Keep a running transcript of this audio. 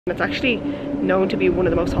It's actually known to be one of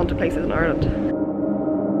the most haunted places in Ireland.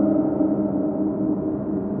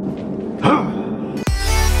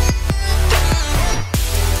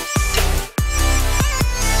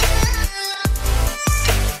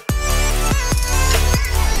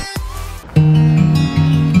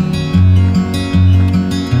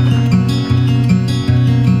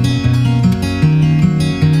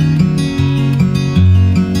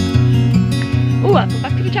 Welcome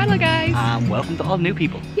back to the channel, guys. And welcome to all new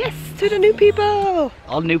people. Yes, to the new people.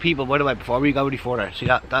 All new people, by the way, before we go any further, so you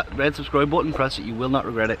got that red subscribe button, press it, you will not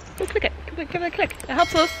regret it. Go click it, give it a click. It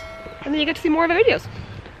helps us, and then you get to see more of our videos.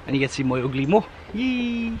 And you get to see my ugly mo.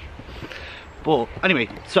 Yee! But anyway,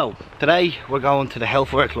 so today we're going to the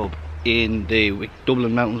Hellfire Club in the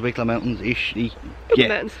Dublin Mountains, Wicklow Mountains-ish. Dublin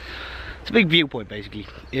Mountains. It's a big viewpoint basically.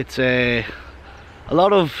 It's a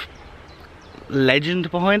lot of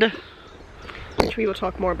legend behind it, which we will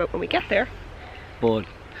talk more about when we get there. but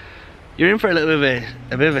you're in for a little bit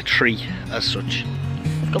of a treat as such.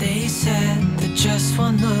 They said that just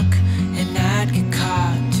one look and I'd get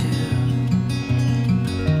caught too,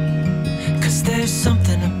 'cause there's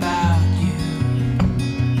something about you,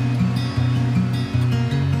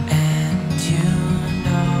 and you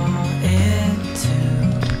know it too.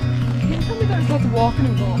 Can you tell me there's lots of walking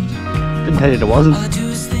involved? Didn't tell you there wasn't. All I do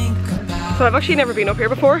is think about. So I've actually never been up here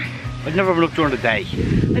before, I've never looked during the day.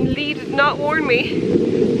 and Lee did not warn me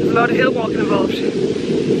there's a lot of hill walking involved.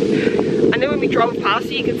 And then when we drove past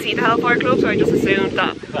it, you can see the Hellfire Club, so I just assumed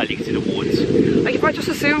that. Well, you can see the woods. I just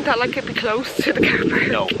assumed that like it'd be close to the car park.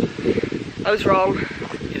 No, I was wrong.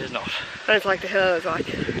 it is not. And it's like the hill is like.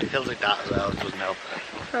 Hills like that as well, it doesn't help.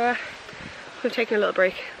 So we're taking a little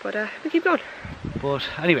break, but we keep going. But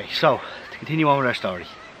anyway, so to continue on with our story,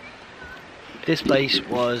 this place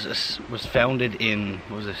was founded in,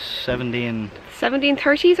 what was it,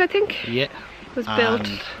 1730s, I think. yeah, Was built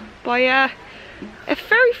by a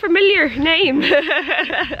very familiar name.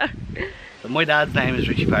 but my dad's name is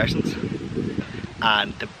Richie Parsons,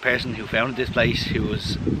 and the person who founded this place, who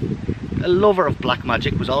was a lover of black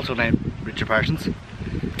magic, was also named Richard Parsons.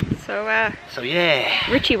 So So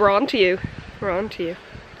yeah, Richie, we're on to you. We're on to you.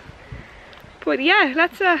 But yeah,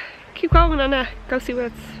 let's keep going and go see what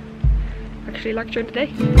it's actually like during the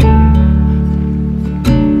day.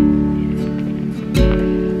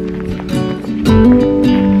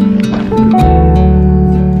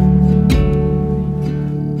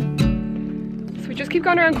 So we just keep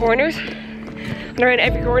going around corners, and around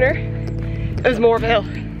every corner there's more of a hill.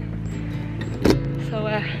 So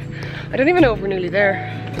I don't even know if we're nearly there.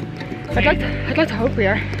 I'd like to hope we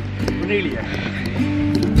are. we're nearly there.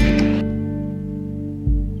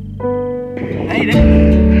 Hey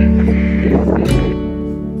there.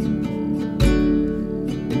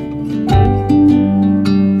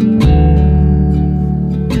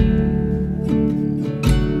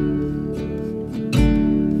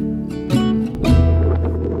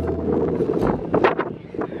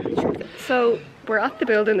 So we're at the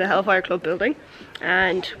building, the Hellfire Club building,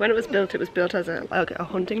 and when it was built as a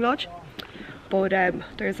hunting lodge. But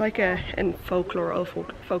there's like in folklore, old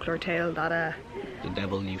folklore tale that The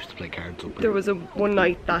devil used to play cards up. there was one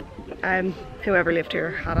night that whoever lived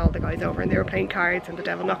here had all the guys over and they were playing cards, and the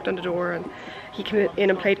devil knocked on the door and he came in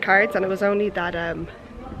and played cards, and it was only that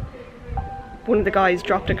one of the guys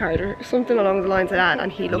dropped a card or something along the lines of that, and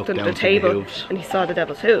he looked under the table and he saw the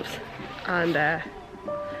devil's hooves, and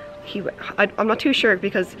I'm not too sure,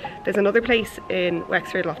 because there's another place in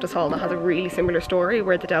Wexford, Loftus Hall, that has a really similar story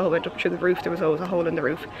where the devil went up through the roof. There was always a hole in the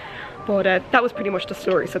roof, but that was pretty much the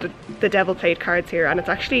story. So the devil played cards here, and it's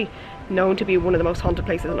actually known to be one of the most haunted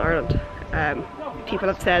places in Ireland. People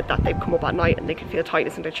have said that they've come up at night and they can feel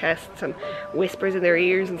tightness in their chests and whispers in their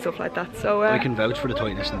ears and stuff like that. So I can vouch for the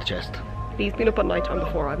tightness in the chest. He's been up at night time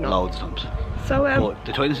before, I've not. Loads of times. So But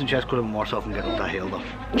the tightness in the chest could have been worse off than getting up that hill though.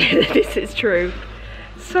 this is true.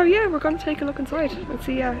 So yeah, we're going to take a look inside and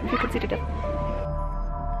see if you can see the devil.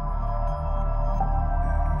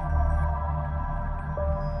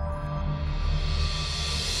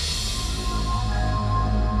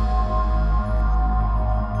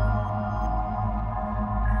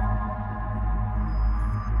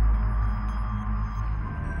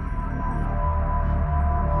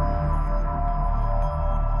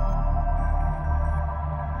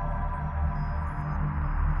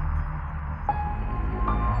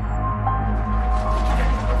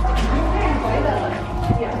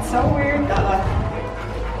 So weird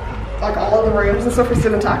that like all the rooms and stuff are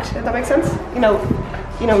still intact, if that makes sense. You know,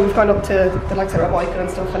 we've gone up to the likes of Michael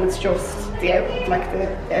and stuff, and it's just the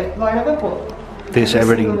outline of it, but This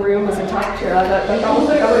everything. The room is intact here, and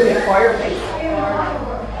that would be a fireplace.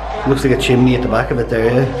 Looks like a chimney at the back of it there,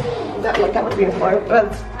 yeah. That would have been a fire. Well,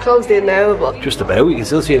 it's closed in now, but Just about, you can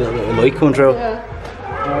still see a little light coming through. yeah.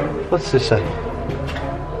 What's this say?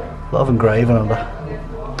 A lot of engraving on that.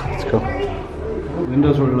 Let's go.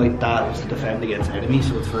 Windows were like that was to defend against enemies,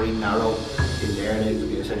 so it's very narrow in there, and it would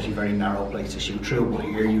be essentially a very narrow place to shoot through, but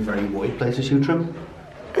here you very wide place to shoot through.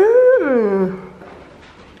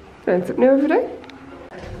 Learn something new every day.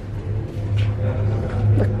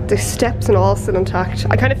 Look, the steps and all still intact.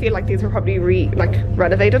 I kind of feel like these were probably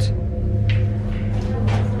renovated.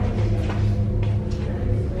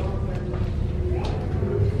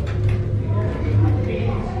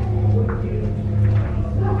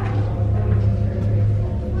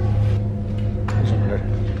 There's another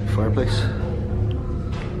fireplace.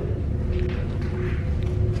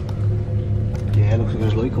 Yeah, looks like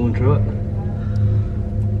there's light coming through it.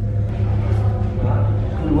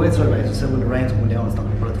 On the white side of it, as I said, when the rain's coming down, it's not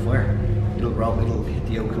going to put out the fire. It'll grow, it'll hit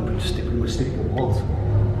the oak and stick to the walls.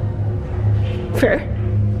 Fair.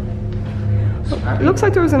 It looks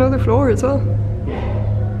like there was another floor as well.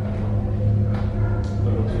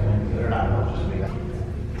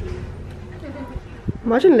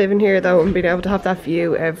 Imagine living here though and being able to have that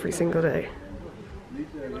view every single day.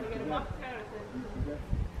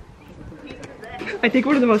 I think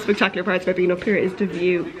one of the most spectacular parts about being up here is the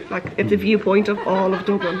view. Like, it's a viewpoint of all of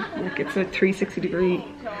Dublin. Like, it's a 360-degree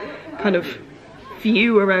kind of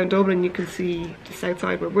view around Dublin. You can see the south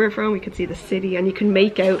side where we're from, we can see the city, and you can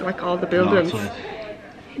make out like all the buildings.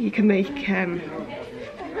 You can make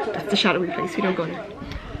that's the shadowy place, we don't go there.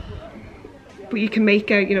 But you can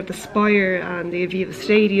make out, you know, the Spire and the Aviva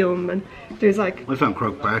Stadium, and there's like... I found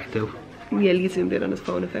Croke Park too. Yeah, Lee zoomed in on his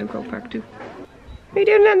phone and found Croke Park too. What are you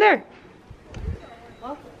doing down there?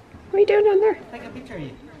 What? What are you doing down there? Take a picture of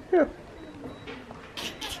you. Oh.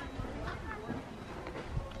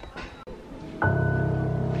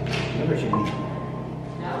 Never changed.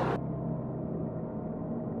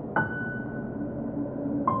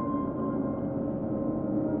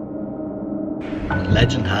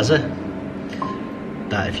 Legend has it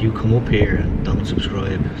that if you come up here and don't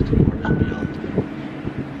subscribe to Borders Beyond,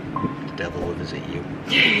 the devil will visit you.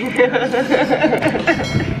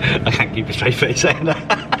 I can't keep a straight face saying that.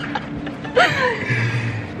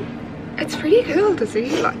 It's pretty cool to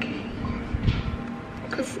see, like,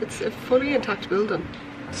 because it's a fully intact building.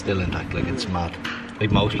 It's still intact, like it's mad.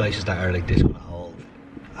 Like most places that are like this kind of hall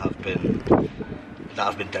have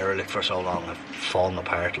been derelict for so long, have fallen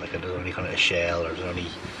apart. Like there's only kind of a shell, or there's only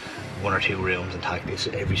one or two rooms intact. It's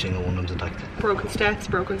every single one of them's intact. Broken steps,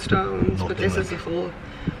 broken stones, Nothing but this like is a full.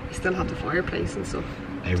 You still have the fireplace and stuff.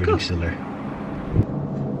 Everything's still there.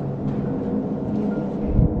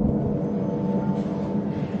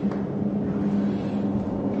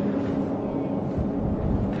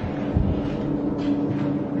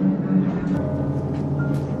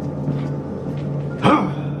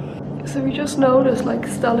 So we just noticed like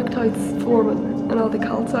stalactites forming and all the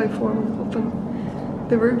calcite forming up in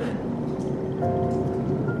the roof.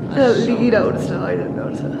 Lee noticed it, I didn't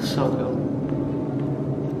notice it. So cool.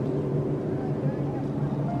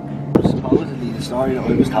 Supposedly the story that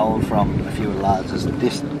I was told from a few of the lads is that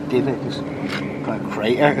this divot, this kind of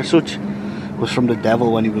crater as such, was from the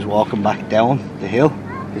devil when he was walking back down the hill.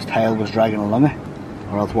 His tail was dragging along it,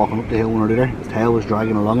 or else walking up the hill, one or the other. His tail was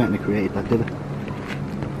dragging along it and it created that divot.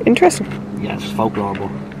 Interesting. Yeah, it's folklore, but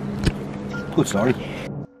good story.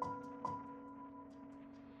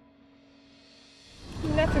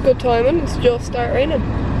 That's a good timing, it's just started raining.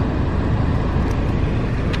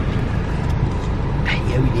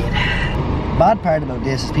 Yeah, we did. Bad part about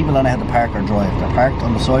this is people don't know how to park or drive. They're parked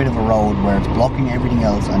on the side of a road where it's blocking everything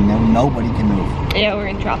else and now nobody can move. Yeah, we're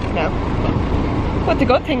in traffic now. But the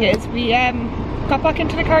good thing is we got back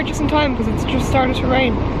into the car just in time because it's just started to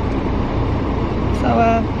rain. So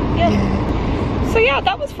yeah. So yeah,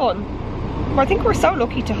 that was fun. I think we're so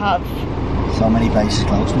lucky to have so many places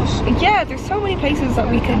close to us. Yeah, there's so many places that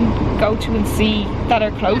we can go to and see that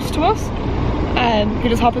are close to us. You can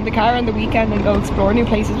just hop in the car on the weekend and go explore new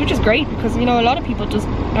places, which is great because, you know, a lot of people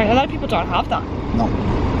don't have that. No.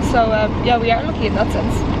 So yeah, we are lucky in that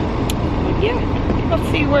sense. But yeah, let's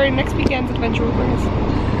see where next weekend's adventure will bring us.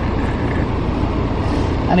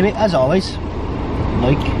 Anyway, as always,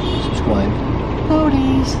 like, subscribe,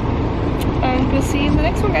 please. And we'll see you in the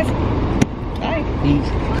next one, guys. Bye.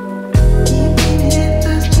 Peace.